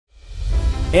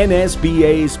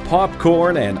NSBA's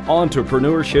Popcorn and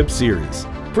Entrepreneurship Series,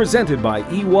 presented by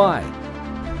EY.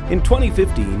 In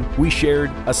 2015, we shared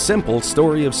a simple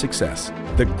story of success,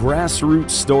 the grassroots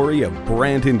story of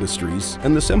Brandt Industries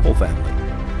and the Simple family.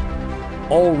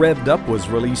 All Revved Up was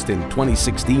released in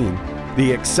 2016,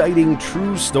 the exciting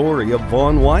true story of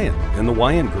Vaughan Wyant and the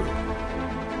Wyant Group.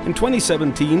 In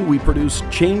 2017, we produced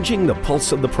Changing the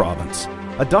Pulse of the Province,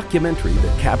 a documentary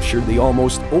that captured the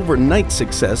almost overnight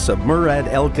success of Murad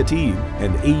El Khatib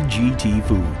and AGT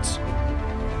Foods.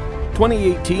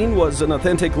 2018 was an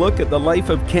authentic look at the life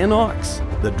of Ken Ox,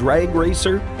 the drag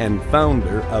racer and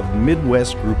founder of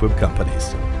Midwest Group of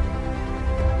Companies.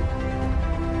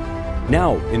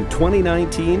 Now, in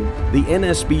 2019, the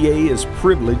NSBA is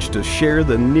privileged to share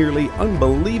the nearly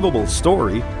unbelievable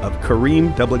story of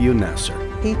Karim W. Nasser.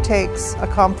 He takes a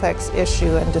complex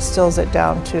issue and distills it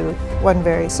down to one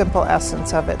very simple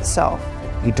essence of itself.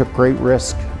 He took great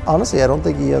risk. Honestly, I don't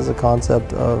think he has a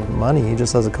concept of money. He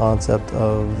just has a concept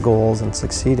of goals and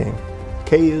succeeding.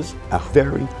 Kay is a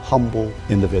very humble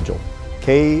individual.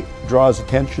 Kay draws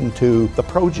attention to the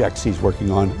projects he's working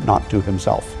on, not to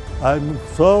himself. I'm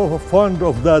so fond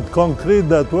of that concrete,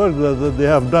 that work that they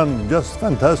have done, just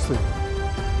fantastic.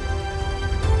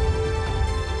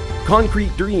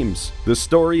 Concrete Dreams, the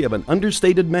story of an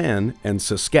understated man and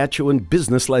Saskatchewan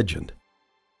business legend.